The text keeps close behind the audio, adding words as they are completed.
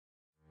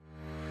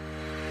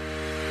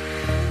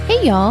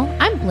Hey y'all,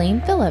 I'm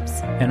Blaine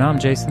Phillips. And I'm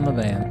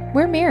Phillips-LeVan.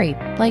 We're married,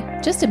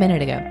 just a minute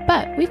ago,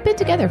 but we've been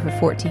together for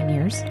 14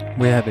 years.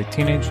 We have a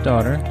teenage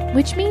daughter.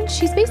 Which means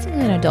she's basically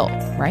an adult,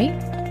 right?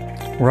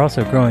 We're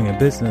also growing a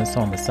business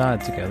on the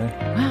side together.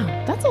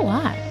 Wow, that's a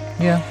lot.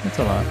 Yeah, that's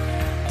a lot.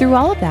 Through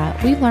all of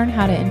that, we've learned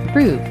how to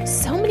improve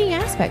so many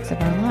aspects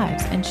of our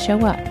lives and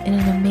show up in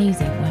an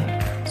amazing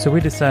way. So we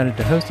decided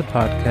to host a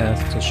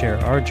podcast to share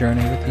our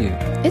journey with you.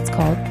 It's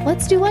called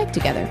Let's Do Life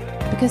Together,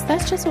 because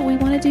that's just what we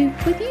want to do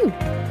with you.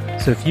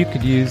 So if you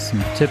could use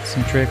some tips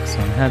and tricks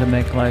on how to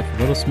make life a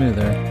little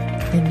smoother,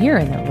 then you're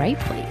in the right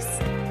place.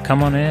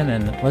 Come on in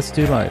and let's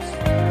do life.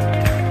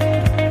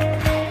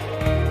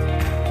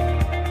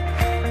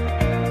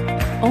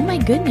 Oh my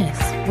goodness,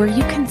 were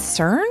you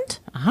concerned?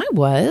 I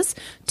was.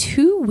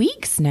 2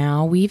 weeks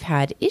now, we've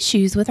had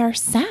issues with our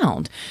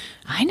sound.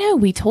 I know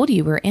we told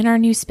you we're in our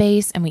new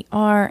space and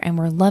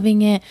we're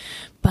loving it.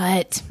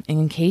 But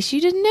in case you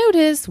didn't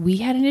notice, we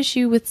had an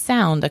issue with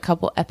sound a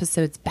couple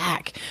episodes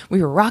back.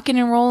 We were rocking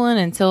and rolling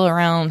until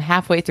around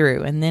halfway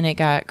through, and then it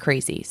got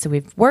crazy. So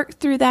we've worked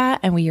through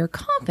that, and we are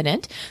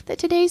confident that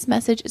today's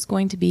message is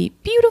going to be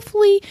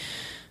beautifully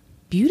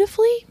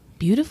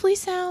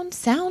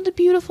sound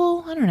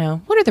beautiful. I don't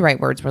know. What are the right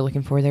words we're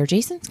looking for there,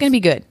 Jason? It's going to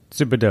be good.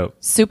 Super dope.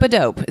 Super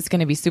dope. It's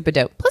going to be super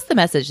dope. Plus the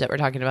message that we're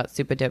talking about,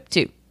 super dope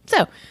too.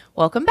 So,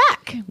 welcome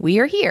back. We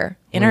are here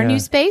in our new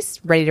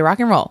space, ready to rock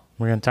and roll.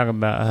 We're going to talk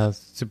about how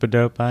super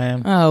dope I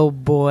am. Oh,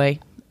 boy.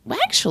 Well,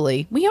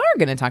 actually, we are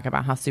going to talk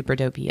about how super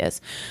dope he is.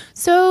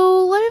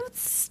 So,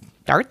 let's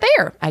start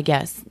there, I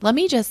guess. Let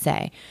me just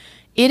say,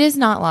 it is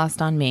not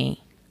lost on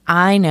me.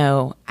 I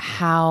know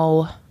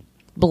how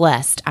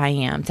blessed I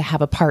am to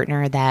have a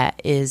partner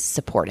that is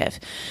supportive.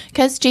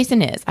 Because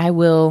Jason is.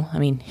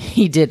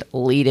 He did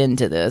lead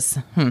into this.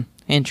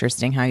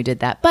 Interesting how he did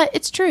that. But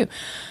it's true.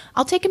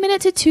 I'll take a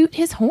minute to toot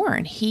his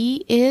horn.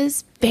 He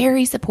is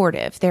very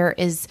supportive. There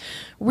is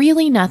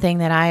really nothing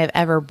that I have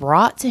ever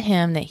brought to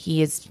him that he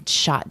has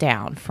shot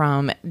down,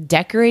 from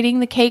decorating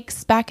the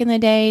cakes back in the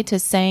day to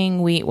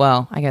saying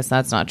I guess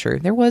that's not true.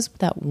 There was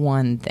that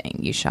one thing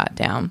you shot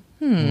down.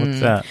 What's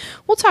that?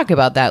 We'll talk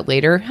about that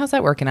later. How's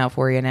that working out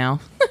for you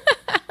now?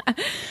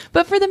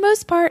 But for the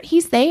most part,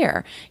 he's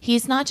there.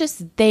 He's not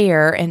just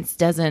there and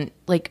doesn't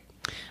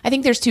I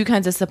think there's two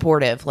kinds of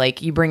supportive.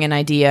 You bring an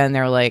idea and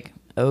they're like,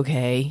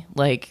 okay,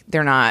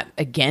 they're not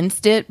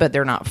against it, but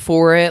they're not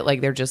for it.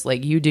 They're just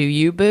like, you do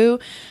you, boo.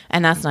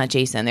 And that's not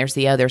Jason. There's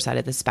the other side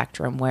of the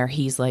spectrum where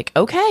he's like,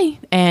 okay.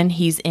 And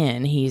he's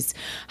in,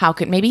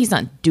 maybe he's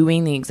not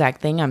doing the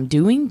exact thing I'm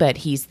doing, but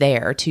he's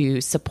there to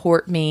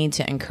support me,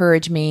 to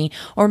encourage me,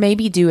 or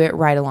maybe do it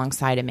right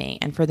alongside of me.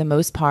 And for the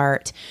most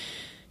part,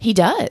 he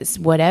does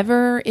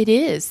whatever it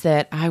is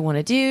that I want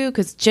to do,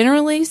 because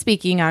generally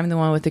speaking, I'm the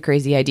one with the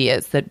crazy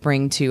ideas that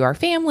bring to our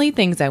family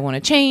things I want to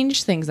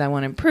change, things I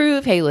want to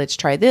improve. Hey, let's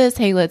try this.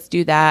 Hey, let's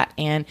do that.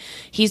 And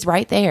he's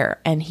right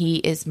there. And he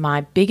is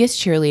my biggest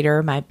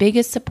cheerleader, my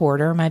biggest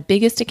supporter, my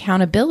biggest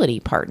accountability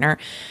partner.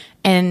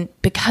 And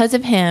because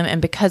of him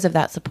and because of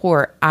that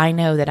support, I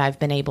know that I've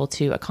been able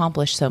to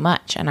accomplish so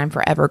much, and I'm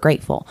forever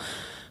grateful.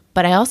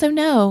 But I also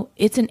know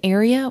it's an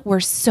area where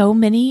so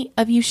many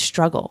of you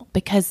struggle,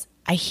 because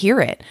I hear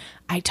it.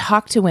 I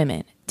talk to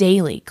women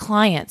daily,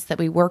 clients that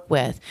we work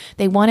with.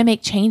 They want to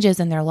make changes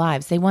in their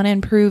lives. They want to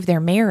improve their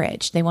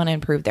marriage. They want to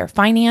improve their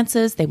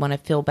finances. They want to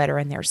feel better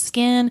in their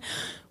skin.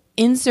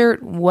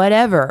 Insert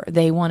whatever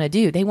they want to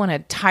do. They want to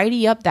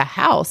tidy up the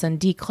house and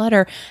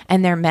declutter,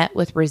 and they're met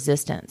with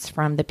resistance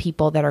from the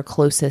people that are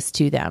closest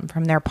to them,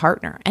 from their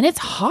partner. And it's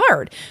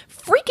hard.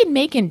 Freaking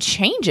making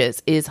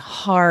changes is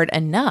hard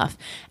enough.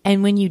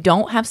 And when you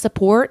don't have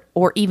support,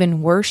 or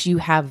even worse, you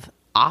have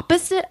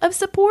opposite of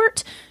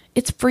support,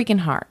 it's freaking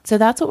hard. So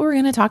that's what we're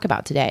going to talk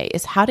about today,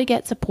 is how to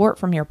get support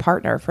from your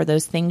partner for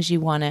those things you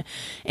want to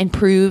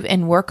improve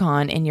and work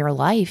on in your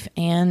life.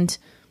 And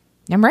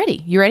I'm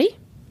ready. You ready?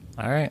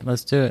 All right,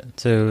 let's do it.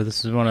 So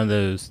this is one of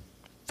those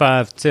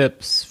 5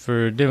 tips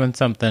for doing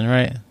something,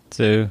 right?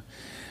 So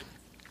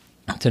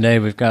today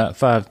we've got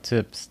 5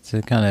 tips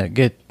to kind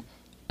of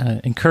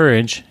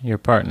encourage your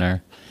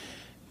partner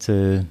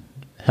to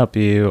help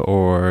you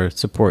or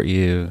support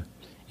you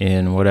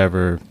in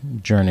whatever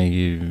journey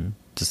you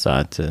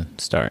decide to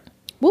start.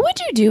 What would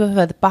you do if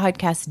the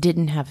podcast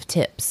didn't have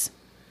tips?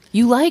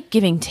 You like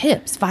giving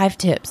tips, 5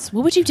 tips.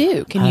 What would you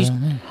do?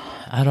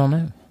 I don't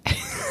know.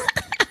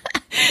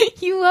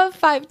 You love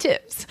 5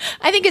 tips.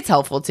 I think it's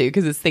helpful too,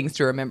 because it's things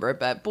to remember.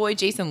 But boy,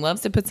 Jason loves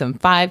to put some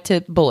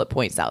 5-tip bullet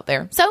points out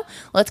there. So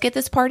let's get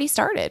this party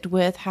started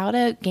with how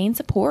to gain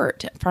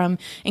support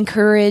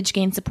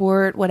gain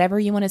support, whatever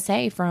you want to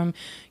say, from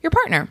your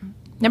partner.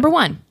 Number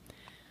 1.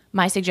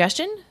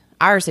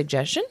 Our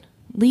suggestion,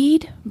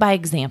 lead by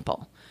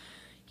example.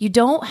 You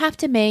don't have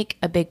to make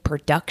a big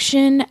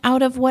production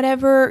out of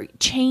whatever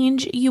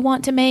change you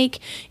want to make.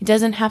 It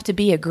doesn't have to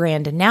be a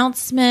grand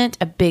announcement,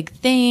 a big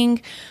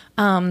thing.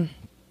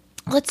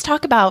 let's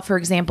talk about, for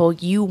example,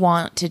 you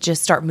want to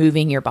just start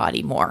moving your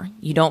body more.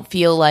 You don't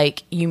feel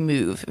like you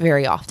move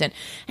very often.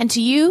 And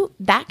to you,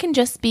 that can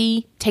just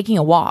be taking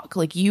a walk.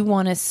 Like you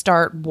want to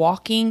start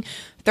walking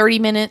 30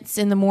 minutes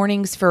in the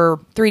mornings for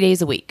 3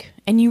 days a week.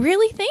 And you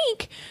really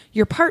think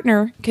your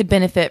partner could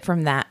benefit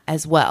from that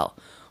as well.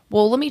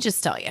 Well, let me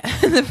just tell you,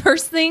 the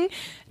first thing,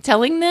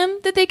 telling them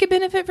that they could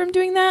benefit from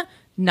doing that,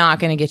 not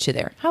going to get you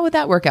there. How would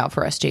that work out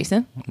for us,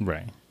 Jason?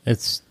 Right.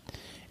 It's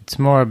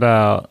more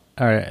about,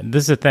 all right,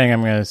 this is a thing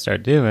I'm going to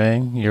start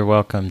doing. You're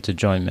welcome to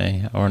join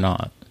me or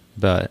not.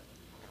 But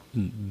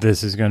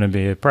this is going to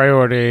be a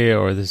priority,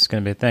 or this is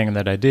going to be a thing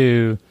that I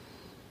do.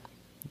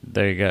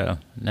 There you go.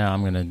 Now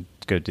I'm going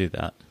to go do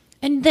that.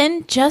 And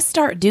then just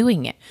start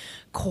doing it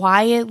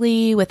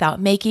quietly without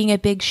making a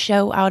big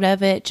show out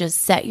of it. Just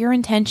set your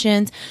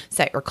intentions,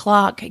 set your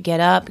clock,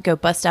 get up, go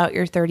bust out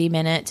your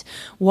 30-minute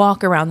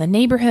walk around the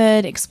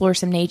neighborhood, explore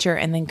some nature,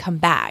 and then come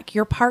back.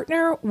 Your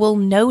partner will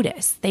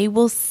notice. They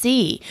will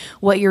see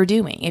what you're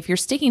doing. If you're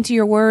sticking to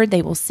your word,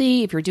 they will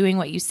see. If you're doing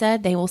what you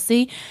said, they will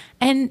see.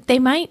 And they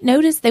might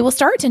notice, they will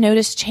start to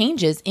notice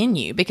changes in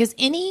you, because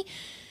any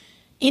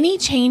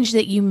change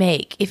that you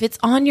make, if it's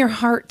on your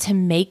heart to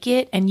make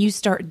it and you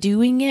start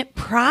doing it,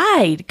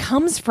 pride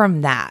comes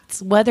from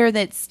that. Whether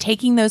that's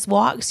taking those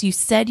walks you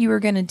said you were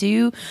going to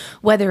do,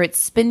 whether it's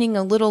spending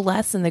a little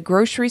less in the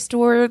grocery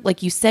store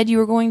like you said you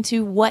were going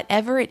to,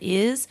 whatever it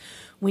is,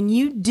 when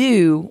you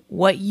do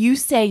what you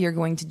say you're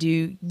going to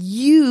do,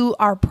 you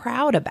are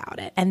proud about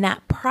it. And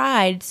that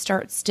pride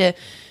starts to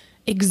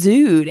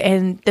exude,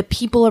 and the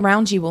people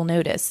around you will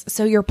notice.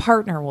 So your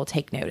partner will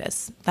take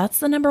notice. That's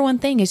the number one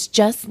thing, is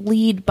just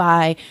lead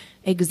by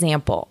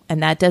example.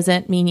 And that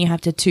doesn't mean you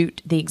have to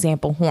toot the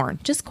example horn.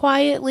 Just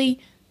quietly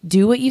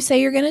do what you say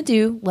you're going to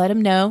do, let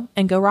them know,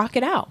 and go rock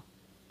it out.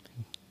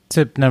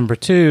 Tip number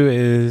 2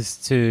 is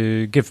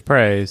to give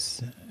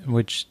praise,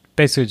 which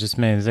basically just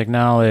means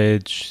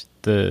acknowledge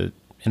in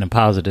a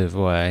positive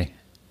way,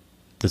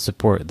 the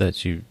support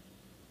that you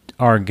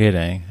are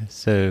getting.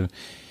 So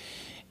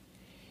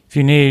if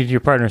you need your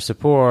partner's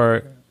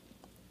support,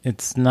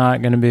 it's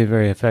not going to be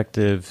very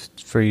effective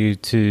for you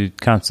to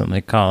constantly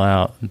call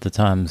out the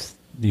times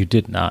you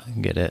did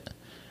not get it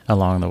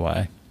along the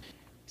way.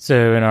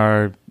 So in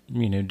our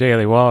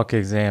daily walk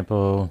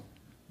example,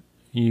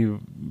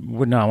 you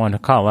would not want to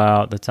call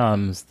out the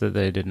times that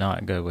they did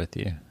not go with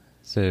you.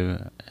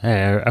 So,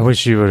 hey, I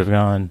wish you would have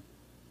gone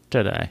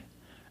today,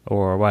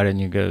 or why didn't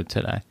you go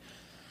today?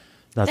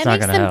 That's not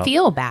going to help. That makes them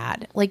feel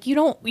bad. Like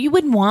you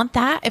wouldn't want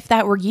that if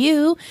that were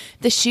you.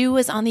 The shoe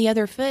was on the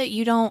other foot.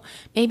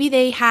 Maybe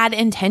they had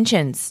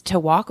intentions to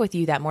walk with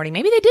you that morning.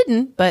 Maybe they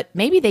didn't, but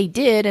maybe they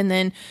did. And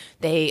then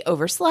they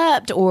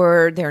overslept,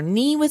 or their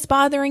knee was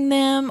bothering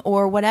them,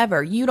 or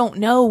whatever. You don't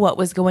know what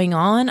was going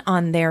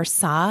on their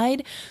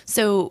side.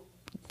 So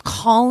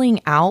calling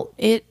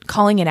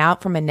it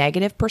out from a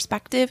negative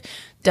perspective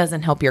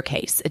doesn't help your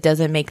case. It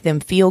doesn't make them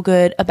feel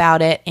good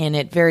about it, and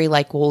it very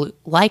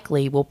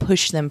likely will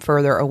push them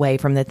further away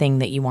from the thing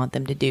that you want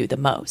them to do the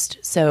most.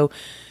 So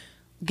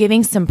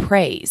giving some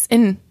praise,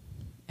 and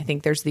I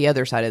think there's the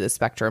other side of the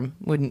spectrum.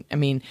 When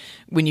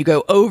you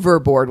go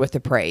overboard with the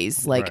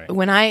praise, like right.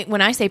 when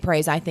I say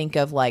praise, I think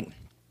of like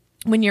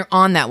when you're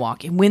on that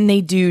walk and when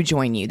they do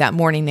join you, that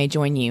morning they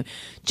join you,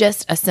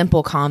 just a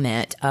simple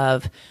comment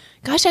of,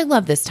 gosh, I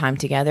love this time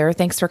together.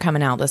 Thanks for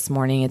coming out this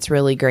morning. It's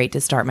really great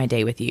to start my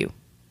day with you.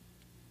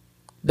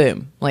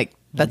 Boom. Like,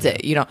 that's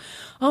it.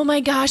 Oh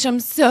my gosh, I'm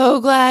so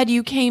glad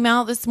you came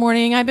out this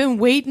morning. I've been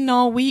waiting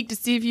all week to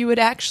see if you would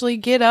actually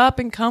get up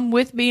and come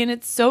with me. And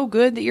it's so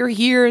good that you're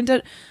here.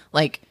 And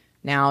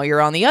now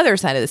you're on the other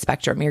side of the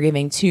spectrum. You're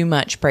giving too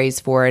much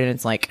praise for it. And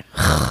it's like,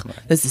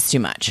 this is too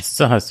much. It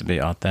still has to be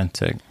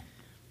authentic.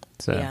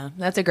 So yeah,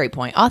 that's a great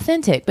point.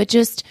 Authentic, but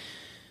just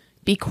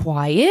be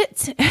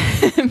quiet.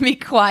 Be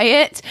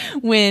quiet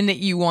when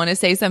you want to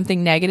say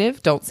something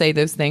negative. Don't say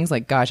those things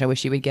like, gosh, I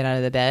wish you would get out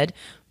of the bed.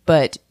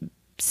 But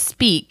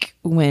speak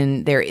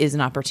when there is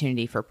an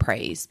opportunity for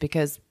praise,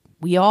 because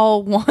we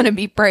all want to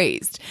be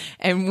praised.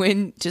 And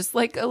when, just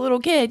like a little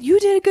kid, you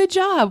did a good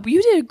job.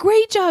 You did a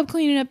great job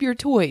cleaning up your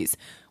toys.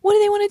 What do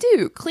they want to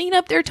do? Clean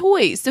up their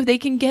toys so they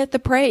can get the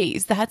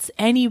praise. That's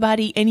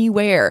anybody,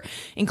 anywhere,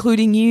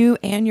 including you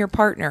and your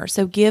partner.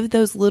 So give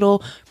those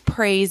little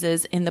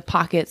praises in the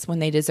pockets when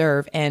they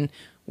deserve. And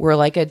we're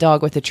like a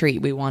dog with a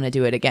treat. We want to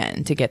do it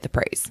again to get the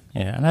praise.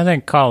 Yeah, and I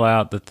think call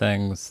out the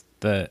things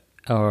that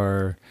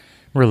are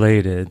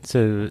related.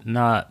 So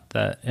not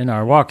that in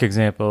our walk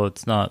example,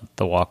 it's not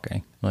the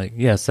walking. Like,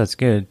 yes, that's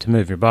good to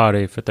move your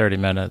body for 30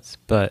 minutes,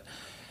 but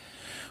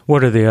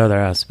what are the other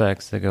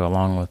aspects that go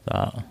along with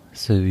that?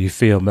 So you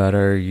feel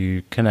better,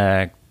 you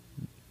connect,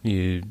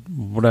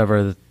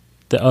 whatever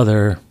the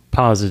other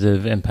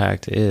positive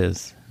impact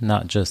is,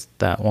 not just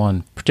that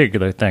one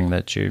particular thing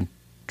that you're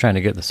trying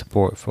to get the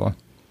support for.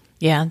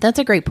 Yeah, that's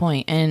a great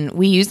point. And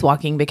we use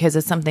walking because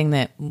it's something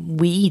that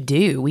we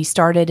do. We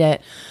started it,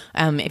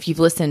 if you've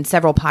listened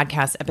several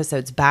podcast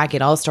episodes back,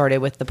 it all started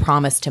with the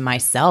promise to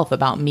myself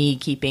about me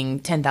keeping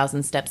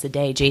 10,000 steps a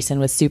day. Jason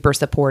was super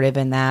supportive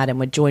in that and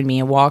would join me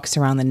in walks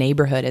around the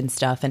neighborhood and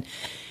stuff. And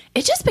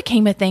it just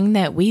became a thing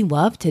that we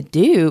love to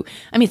do.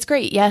 I mean, it's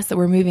great, yes, that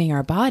we're moving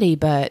our body,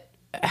 but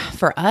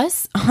for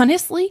us,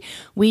 honestly,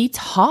 we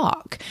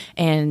talk.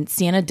 And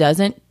Sienna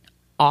doesn't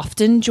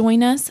often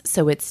join us,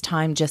 so it's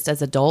time just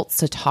as adults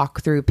to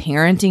talk through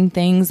parenting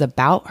things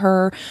about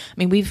her. I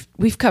mean,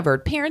 we've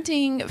covered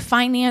parenting,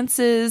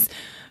 finances,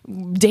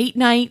 date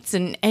nights,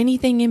 and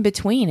anything in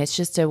between. It's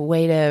just a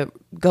way to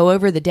go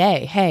over the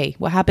day. Hey,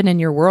 what happened in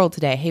your world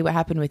today? Hey, what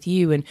happened with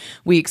you? And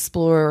we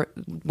explore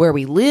where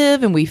we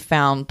live, and we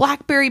found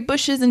blackberry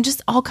bushes and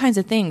just all kinds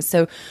of things.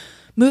 So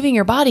moving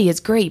your body is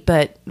great,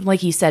 but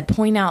like you said,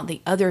 point out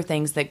the other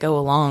things that go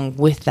along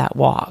with that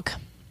walk.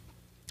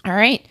 All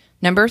right.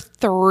 Number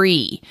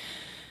 3,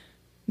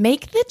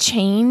 make the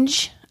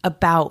change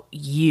about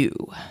you.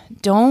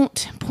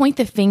 Don't point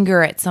the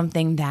finger at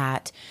something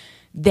that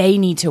they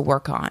need to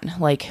work on.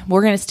 Like,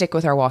 we're going to stick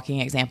with our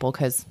walking example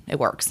because it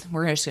works.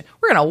 We're going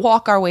to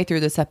walk our way through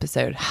this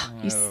episode.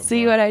 You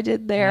see what I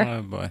did there?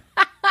 Oh boy.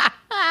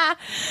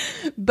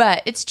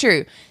 But it's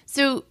true.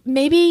 So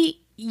maybe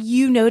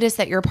you notice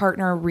that your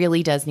partner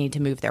really does need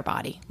to move their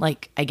body.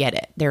 Like, I get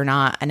it. They're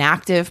not an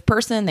active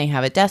person. They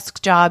have a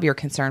desk job. You're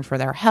concerned for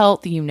their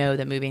health. You know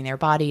that moving their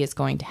body is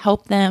going to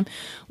help them.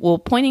 Well,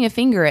 pointing a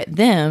finger at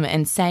them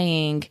and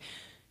saying,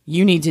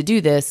 you need to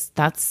do this,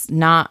 that's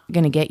not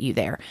going to get you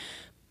there.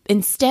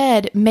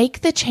 Instead,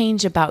 make the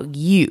change about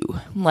you.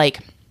 Like,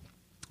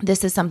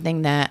 this is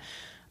something that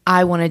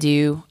I want to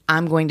do.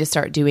 I'm going to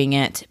start doing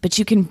it. But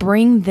you can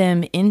bring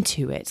them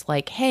into it.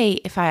 Like, hey,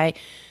 if I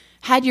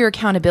had your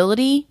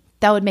accountability,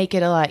 that would make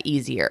it a lot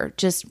easier.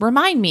 Just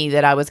remind me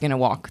that I was going to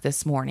walk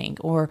this morning,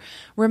 or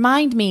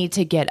remind me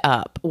to get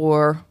up,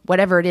 or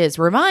whatever it is,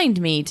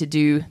 remind me to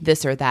do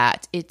this or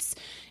that. It's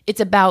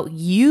about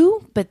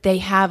you, but they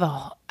have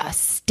a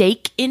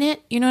stake in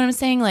it. You know what I'm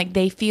saying? Like,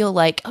 they feel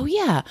like, oh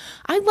yeah,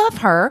 I love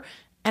her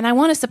and I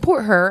want to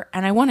support her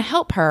and I want to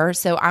help her.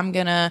 So I'm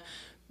going to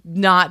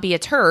not be a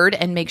turd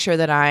and make sure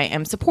that I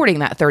am supporting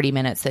that 30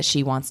 minutes that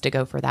she wants to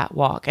go for that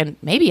walk. And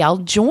maybe I'll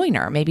join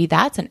her. Maybe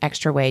that's an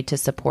extra way to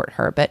support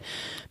her, but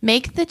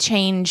make the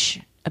change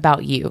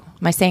about you.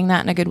 Am I saying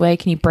that in a good way?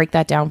 Can you break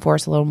that down for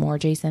us a little more,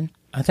 Jason?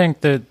 I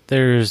think that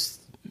there's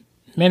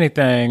many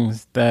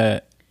things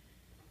that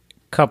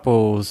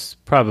couples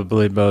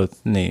probably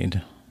both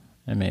need.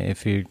 I mean,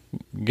 if you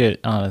get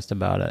honest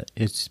about it,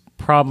 it's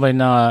probably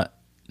not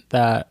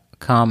that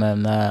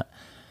common that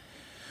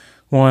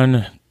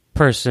one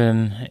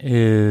person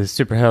is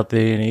super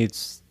healthy and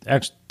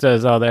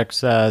does all the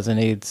exercise and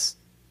eats,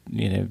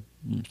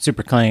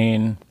 super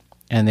clean,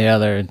 and the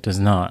other does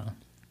not.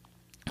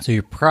 So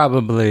you're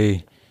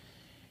probably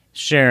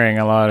sharing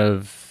a lot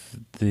of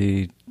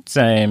the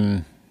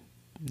same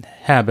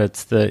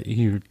habits that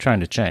you're trying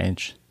to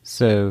change.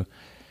 So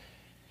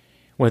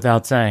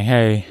without saying,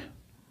 hey,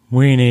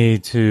 we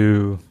need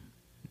to,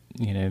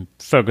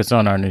 focus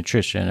on our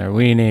nutrition, or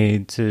we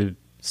need to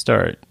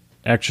start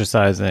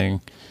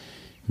exercising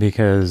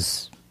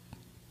because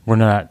we're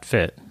not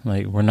fit,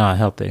 like we're not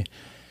healthy.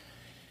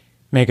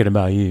 Make it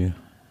about you.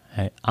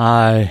 Hey,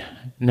 I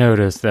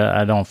notice that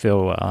I don't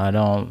feel well. I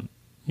don't,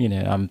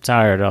 I'm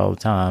tired all the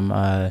time.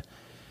 I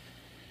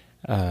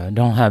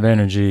don't have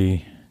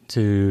energy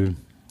to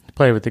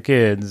play with the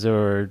kids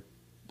or,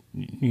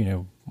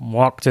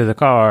 walk to the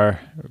car,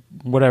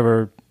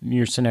 whatever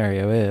your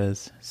scenario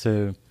is.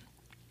 So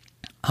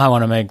I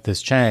want to make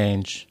this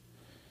change.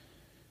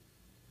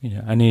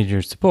 I need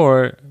your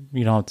support.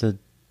 You don't have to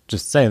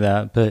just say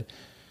that, but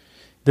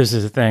this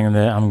is a thing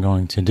that I'm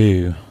going to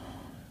do.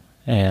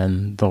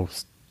 And they'll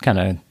kind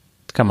of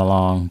come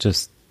along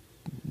just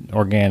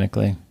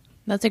organically.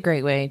 That's a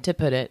great way to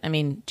put it. I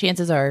mean,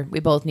 chances are we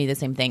both need the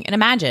same thing. And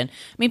imagine,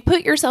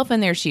 put yourself in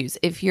their shoes.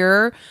 If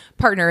your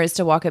partner is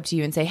to walk up to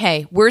you and say,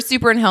 hey, we're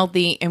super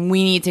unhealthy and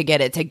we need to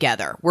get it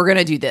together. We're going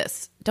to do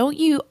this. Don't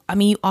you,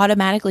 you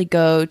automatically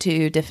go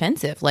to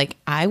defensive. Like,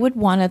 I would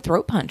want to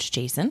throat punch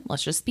Jason.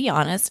 Let's just be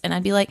honest. And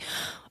I'd be like,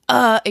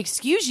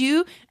 excuse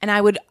you. And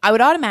I would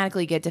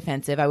automatically get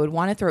defensive. I would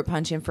want to throat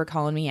punch him for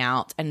calling me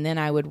out. And then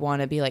I would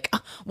want to be like,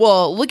 oh,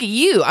 well, look at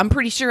you. I'm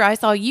pretty sure I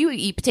saw you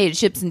eat potato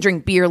chips and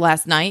drink beer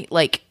last night.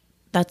 Like,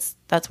 that's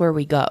where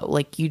we go.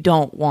 Like, you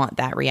don't want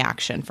that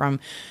reaction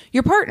from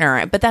your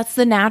partner, but that's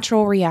the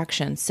natural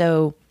reaction.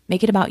 So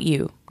make it about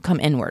you. Come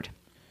inward.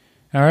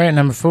 All right.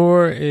 Number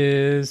 4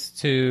 is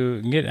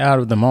to get out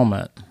of the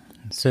moment.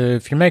 So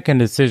if you're making a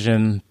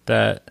decision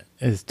that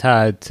is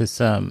tied to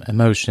some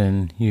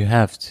emotion, you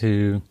have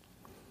to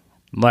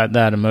let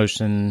that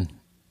emotion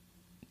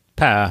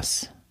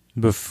pass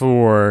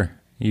before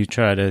you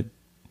try to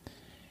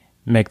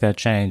make that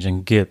change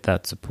and get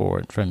that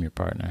support from your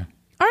partner.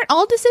 Aren't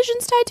all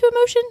decisions tied to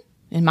emotion?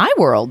 In my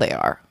world, they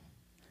are.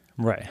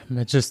 Right.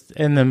 But just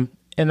in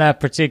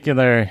that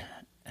particular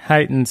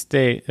heightened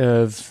state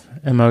of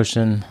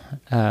emotion,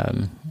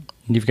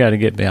 you've got to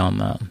get beyond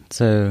that.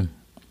 So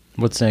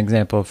what's an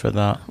example for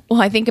that?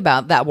 Well, I think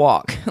about that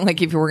walk.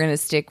 Like if we're going to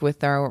stick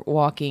with our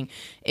walking,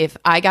 if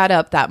I got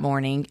up that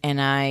morning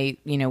and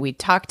we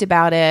talked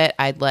about it,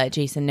 I'd let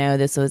Jason know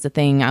this was a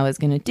thing I was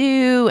going to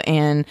do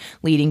and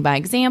leading by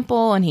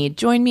example. And he had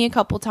joined me a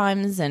couple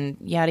times and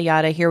yada,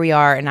 yada, here we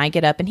are. And I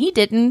get up and he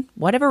didn't,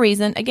 whatever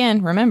reason.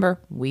 Again, remember,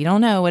 we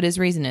don't know what his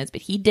reason is,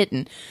 but he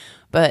didn't.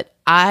 But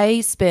I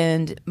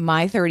spend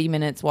my 30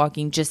 minutes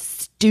walking just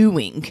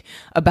stewing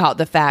about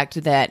the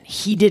fact that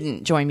he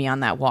didn't join me on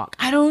that walk.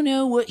 I don't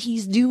know what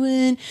he's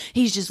doing.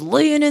 He's just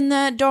laying in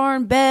that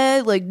darn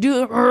bed, like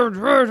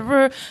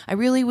I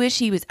really wish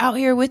he was out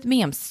here with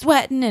me. I'm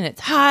sweating and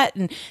it's hot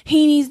and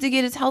he needs to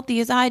get as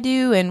healthy as I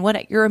do. And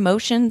what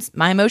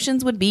my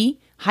emotions would be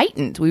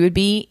heightened. We would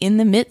be in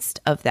the midst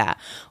of that.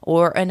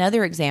 Or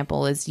another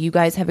example is you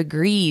guys have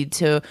agreed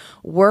to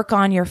work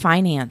on your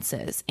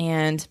finances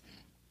and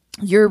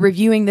you're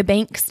reviewing the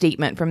bank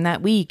statement from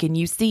that week and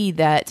you see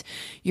that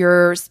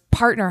your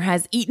partner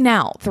has eaten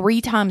out 3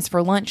 times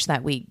for lunch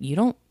that week. You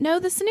don't know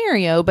the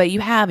scenario, but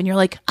you have, and you're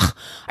like, are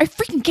you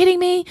freaking kidding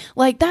me?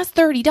 Like that's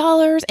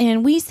 $30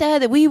 and we said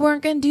that we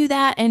weren't going to do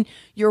that. And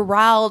you're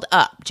riled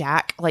up,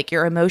 Jack. Like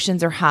your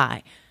emotions are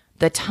high.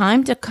 The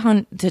time to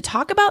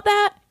talk about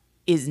that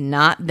is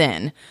not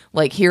then.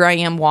 Like here I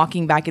am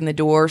walking back in the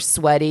door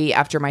sweaty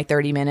after my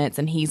 30 minutes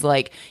and he's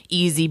like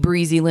easy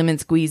breezy lemon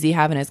squeezy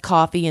having his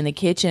coffee in the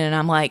kitchen and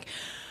I'm like,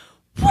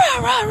 rah,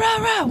 rah, rah,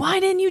 rah.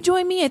 Why didn't you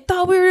join me? I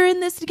thought we were in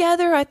this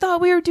together. I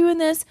thought we were doing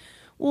this.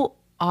 Well,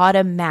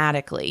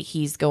 automatically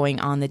he's going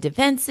on the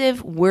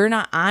defensive.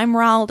 I'm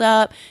riled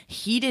up.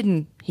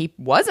 He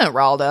wasn't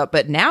riled up,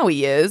 but now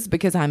he is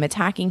because I'm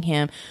attacking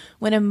him.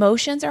 When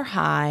emotions are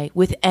high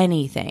with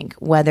anything,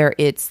 whether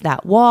it's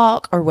that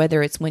walk or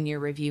whether it's when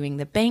you're reviewing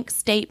the bank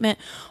statement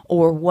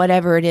or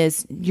whatever it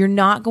is, you're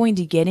not going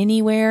to get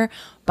anywhere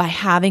by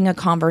having a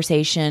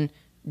conversation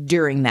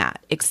during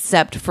that,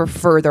 except for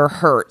further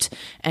hurt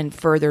and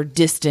further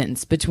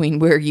distance between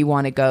where you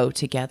want to go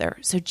together.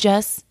 So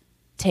just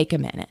take a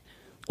minute.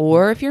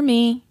 Or if you're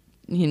me,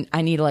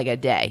 I need like a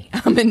day.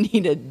 I'm going to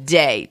need a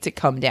day to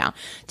come down.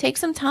 Take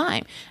some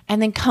time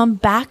and then come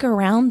back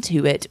around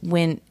to it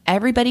when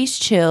everybody's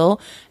chill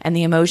and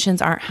the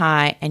emotions aren't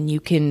high and you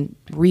can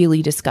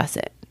really discuss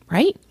it,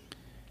 right?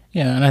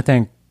 Yeah, and I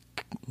think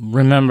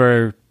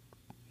remember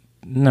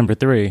number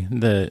 3,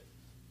 that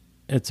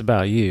it's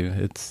about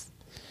you.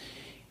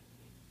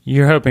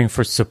 You're hoping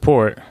for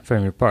support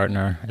from your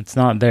partner. It's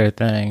not their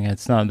thing.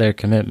 It's not their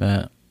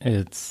commitment.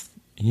 It's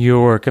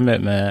your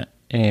commitment.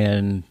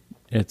 And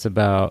it's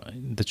about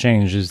the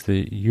changes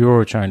that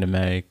you're trying to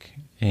make.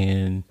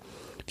 And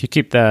if you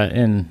keep that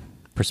in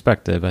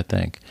perspective, I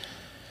think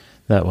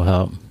that will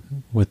help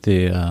with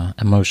the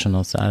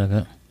emotional side of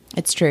it.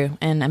 It's true.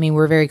 And I mean,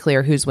 we're very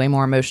clear who's way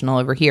more emotional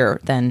over here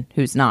than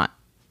who's not.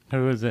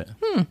 Who is it?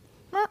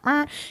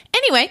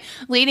 Anyway,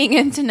 leading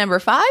into number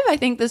 5, I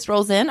think this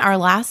rolls in. Our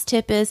last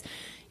tip is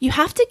you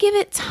have to give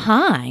it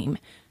time.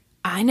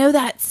 I know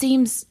that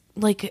seems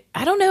like,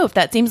 I don't know if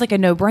that seems like a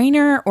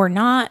no-brainer or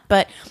not,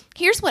 but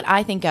here's what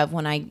I think of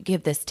when I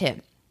give this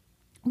tip.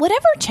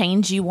 Whatever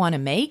change you want to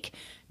make,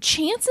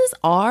 chances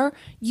are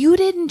you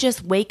didn't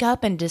just wake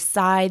up and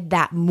decide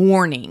that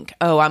morning,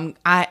 oh, I'm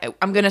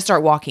going to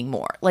start walking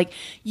more. Like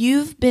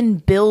you've been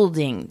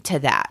building to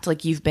that.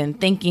 Like you've been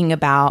thinking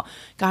about,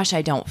 gosh,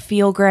 I don't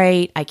feel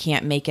great. I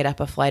can't make it up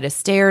a flight of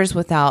stairs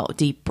without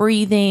deep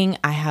breathing.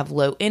 I have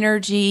low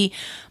energy.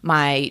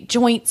 My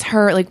joints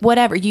hurt, like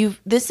whatever.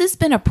 This has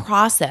been a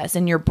process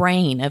in your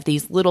brain of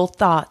these little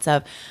thoughts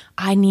of,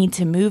 I need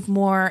to move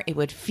more. It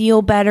would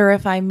feel better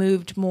if I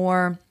moved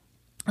more.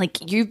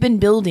 Like you've been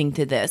building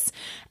to this.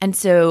 And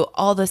so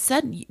all of a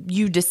sudden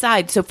you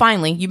decide. So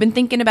finally you've been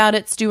thinking about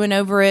it, stewing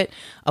over it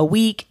a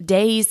week,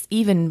 days,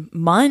 even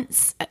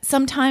months.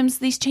 Sometimes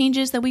these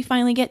changes that we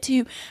finally get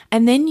to,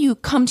 and then you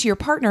come to your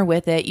partner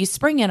with it, you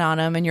spring it on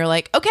them and you're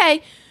like,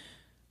 okay,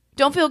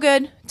 don't feel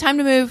good. Time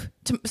to move.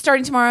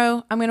 Starting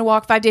tomorrow, I'm going to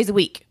walk 5 days a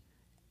week.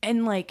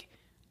 And like,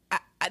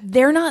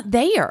 they're not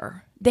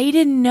there. They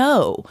didn't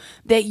know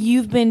that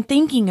you've been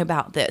thinking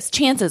about this.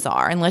 Chances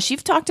are, unless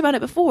you've talked about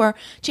it before,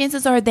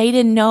 chances are they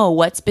didn't know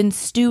what's been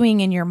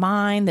stewing in your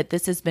mind, that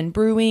this has been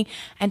brewing.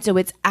 And so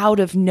it's out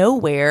of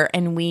nowhere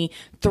and we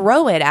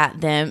throw it at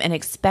them and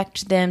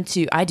expect them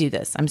to, I do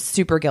this. I'm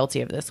super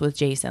guilty of this with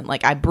Jason.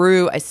 Like I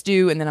brew, I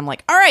stew, and then I'm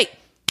like, all right,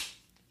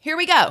 here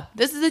we go.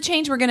 This is the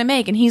change we're going to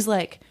make. And he's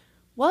like,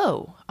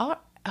 whoa,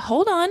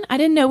 hold on. I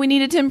didn't know we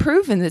needed to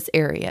improve in this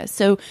area.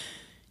 So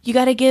you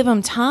got to give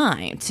them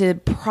time to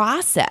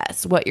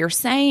process what you're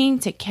saying,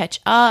 to catch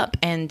up,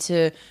 and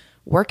to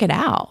work it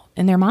out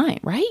in their mind,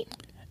 right?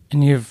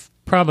 And you've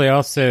probably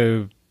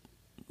also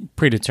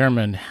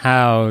predetermined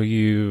how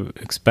you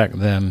expect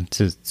them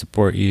to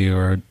support you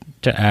or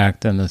to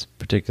act in this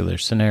particular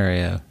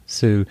scenario.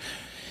 So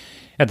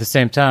at the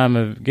same time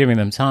of giving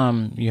them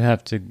time, you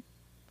have to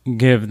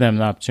give them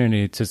the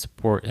opportunity to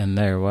support in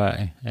their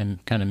way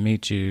and kind of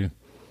meet in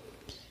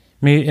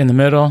the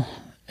middle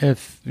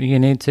if you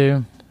need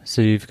to.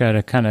 So you've got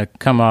to kind of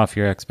come off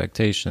your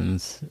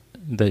expectations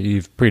that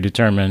you've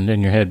predetermined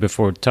in your head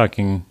before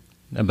talking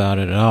about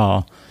it at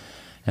all,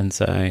 and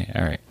say,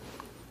 all right,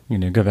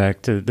 go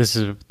back to, this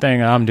is a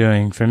thing I'm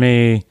doing for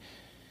me.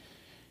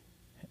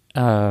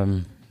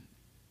 They'll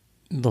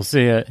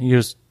see it.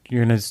 You're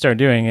going to start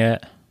doing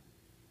it.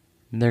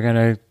 They're going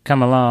to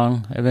come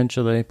along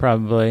eventually,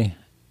 probably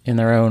in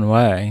their own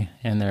way,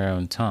 in their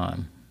own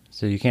time.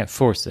 So you can't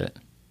force it.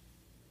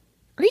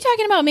 Are you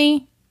talking about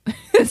me?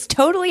 This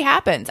totally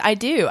happens. I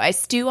do. I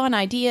stew on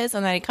ideas,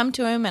 and then I come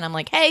to him and I'm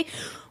like, hey,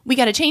 we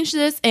got to change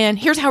this, and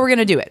here's how we're going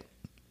to do it.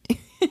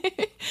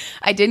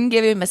 I didn't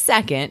give him a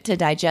second to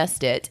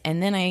digest it.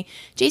 And then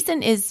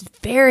Jason is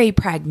very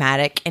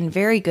pragmatic and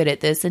very good at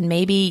this. And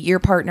maybe your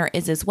partner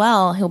is as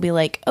well. He'll be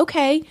like,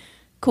 okay,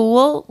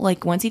 cool.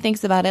 Like, once he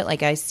thinks about it,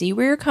 like, I see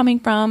where you're coming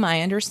from.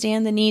 I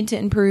understand the need to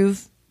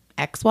improve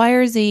X, Y,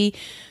 or Z.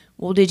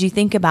 Well, did you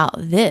think about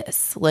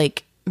this?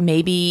 Like,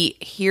 maybe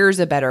here's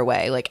a better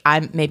way. Like,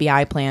 I'm going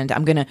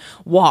to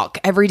walk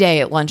every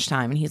day at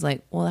lunchtime. And he's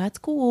like, well, that's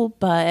cool,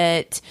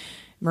 but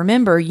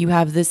remember, you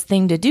have this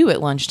thing to do at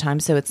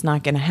lunchtime, so it's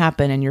not going to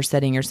happen, and you're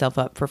setting yourself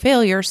up for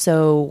failure.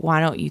 So why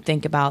don't you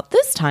think about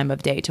this time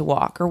of day to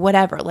walk or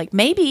whatever? Like,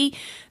 maybe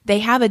they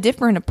have a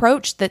different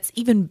approach that's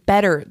even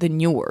better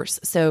than yours.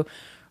 So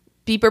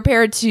be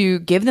prepared to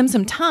give them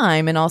some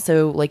time, and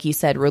also, like you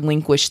said,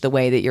 relinquish the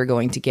way that you're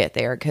going to get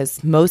there.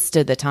 Because most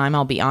of the time,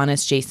 I'll be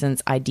honest,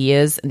 Jason's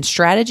ideas and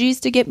strategies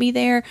to get me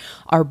there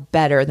are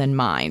better than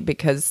mine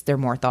because they're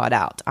more thought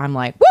out. I'm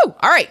like, woo,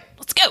 all right,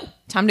 let's go.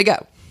 Time to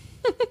go.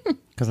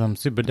 Because I'm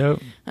super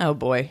dope. Oh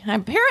boy.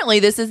 Apparently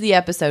this is the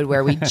episode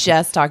where we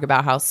just talk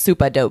about how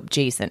super dope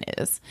Jason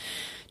is.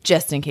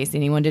 Just in case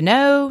anyone didn't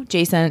know,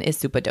 Jason is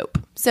super dope.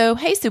 So,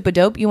 hey, super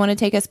dope, you want to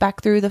take us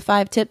back through the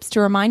 5 tips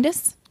to remind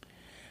us?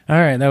 All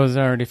right, that was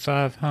already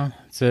 5, huh?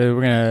 So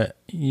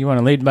you want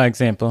to lead by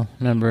example.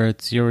 Remember,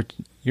 it's your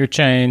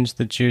change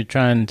that you're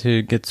trying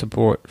to get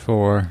support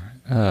for,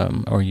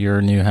 or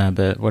your new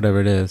habit,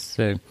 whatever it is.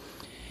 So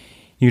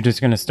you're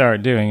just going to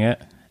start doing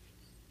it.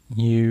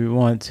 You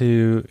want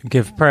to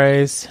give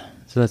praise.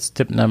 So that's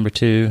tip number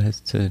 2, is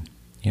to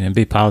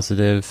be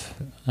positive,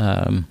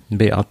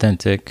 be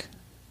authentic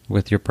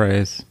with your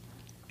praise.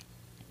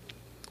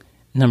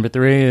 Number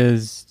 3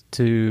 is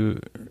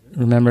to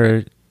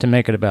remember to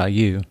make it about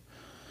you.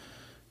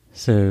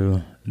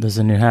 So there's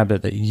a new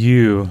habit that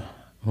you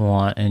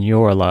want in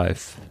your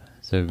life.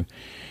 So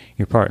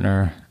your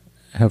partner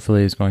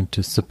hopefully is going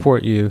to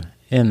support you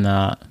in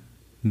that,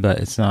 but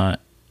it's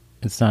not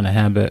a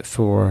habit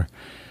for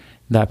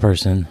that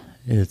person,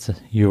 it's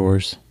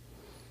yours.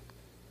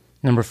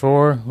 Number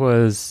 4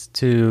 was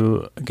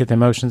to get the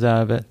emotions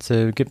out of it.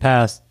 So get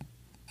past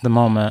the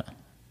moment.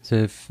 So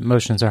if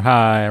emotions are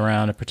high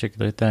around a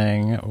particular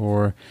thing,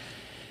 or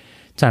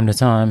time to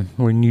time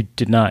when you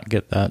did not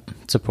get that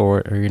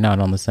support, or you're not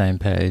on the same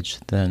page,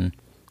 then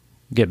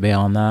get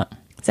beyond that.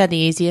 Is that the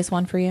easiest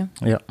one for you?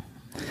 Yep.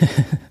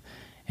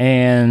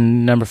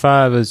 And number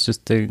 5 is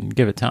just to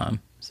give it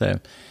time. So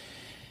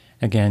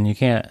again, you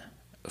can't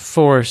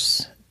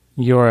force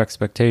your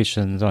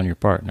expectations on your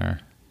partner.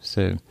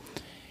 So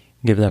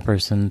give that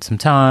person some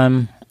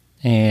time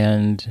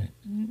and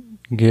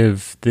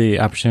give the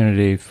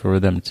opportunity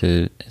for them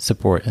to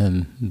support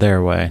in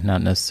their way,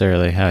 not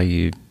necessarily how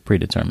you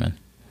predetermine.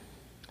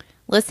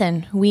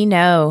 Listen, we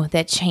know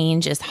that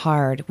change is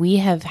hard. We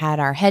have had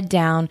our head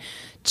down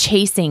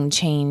chasing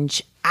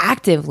change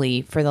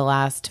actively for the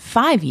last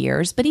 5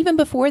 years, but even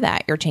before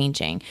that, you're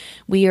changing.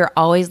 We are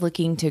always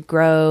looking to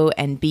grow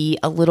and be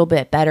a little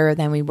bit better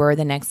than we were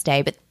the next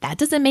day, but that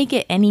doesn't make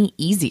it any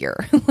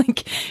easier.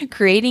 Like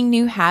creating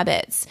new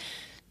habits,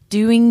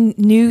 doing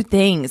new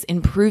things,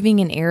 improving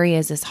in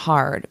areas is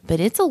hard, but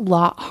it's a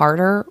lot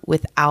harder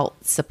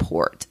without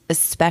support,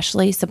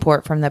 especially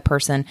support from the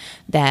person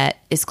that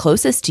is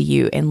closest to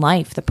you in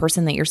life, the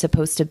person that you're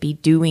supposed to be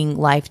doing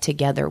life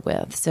together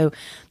with. So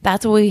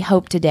that's what we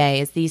hope today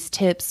is these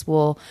tips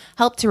will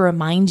help to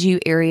remind you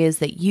areas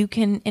that you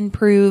can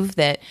improve,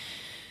 that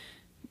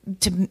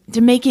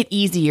to make it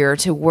easier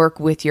to work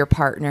with your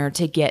partner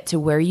to get to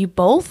where you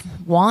both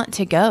want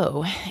to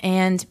go.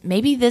 And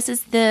maybe this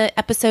is the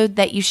episode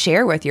that you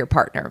share with your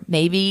partner.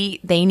 Maybe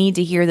they need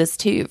to hear this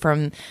too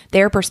from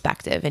their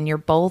perspective, and you're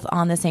both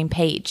on the same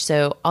page.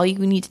 So all you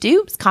need to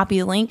do is copy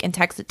the link and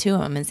text it to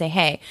them and say,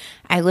 hey,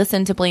 I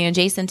listened to Blaine and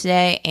Jason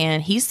today,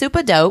 and he's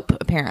super dope,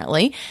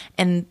 apparently.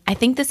 And I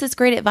think this is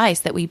great advice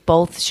that we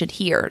both should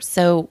hear.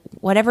 So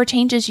whatever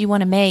changes you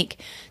want to make,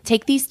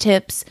 take these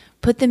tips,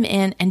 put them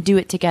in, and do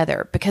it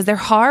together, because they're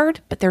hard,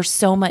 but they're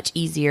so much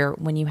easier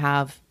when you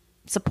have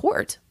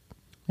support.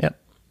 Yep.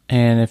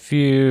 And if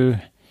you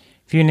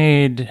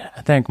need,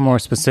 I think, more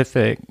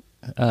specific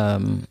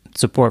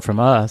support from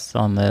us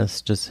on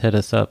this, just hit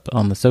us up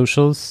on the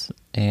socials,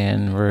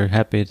 and we're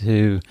happy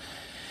to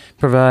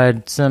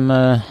provide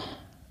some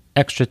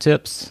extra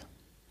tips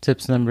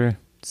number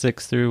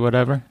 6 through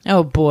whatever.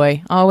 Oh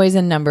boy, always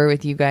a number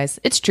with you guys.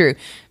 It's true.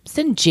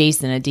 Send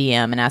Jason a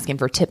DM and ask him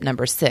for tip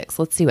number 6.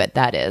 Let's see what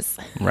that is.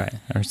 Right.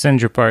 Or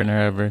send your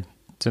partner over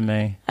to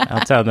me.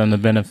 I'll tell them the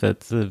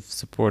benefits of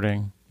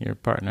supporting your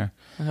partner.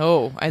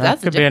 Oh, That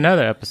that's could be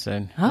another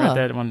episode. Oh. Write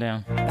that one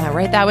down.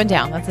 Write that one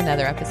down. That's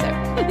another episode.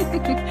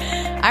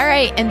 All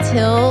right.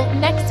 Until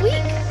next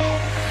week.